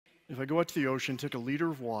If I go out to the ocean, take a liter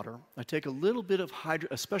of water, I take a little bit of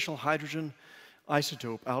a special hydrogen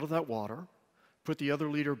isotope out of that water, put the other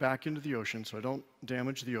liter back into the ocean so I don't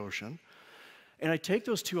damage the ocean, and I take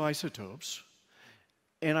those two isotopes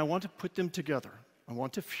and I want to put them together. I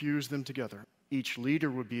want to fuse them together. Each liter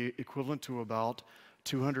would be equivalent to about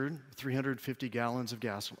 200, 350 gallons of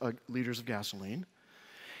liters of gasoline.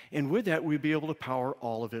 And with that, we'd be able to power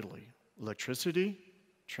all of Italy. Electricity,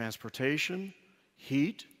 transportation,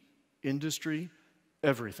 heat, industry,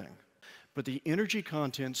 everything. But the energy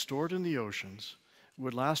content stored in the oceans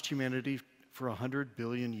would last humanity for 100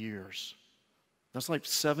 billion years. That's like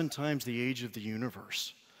 7 times the age of the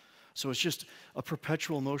universe. So it's just a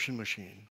perpetual motion machine.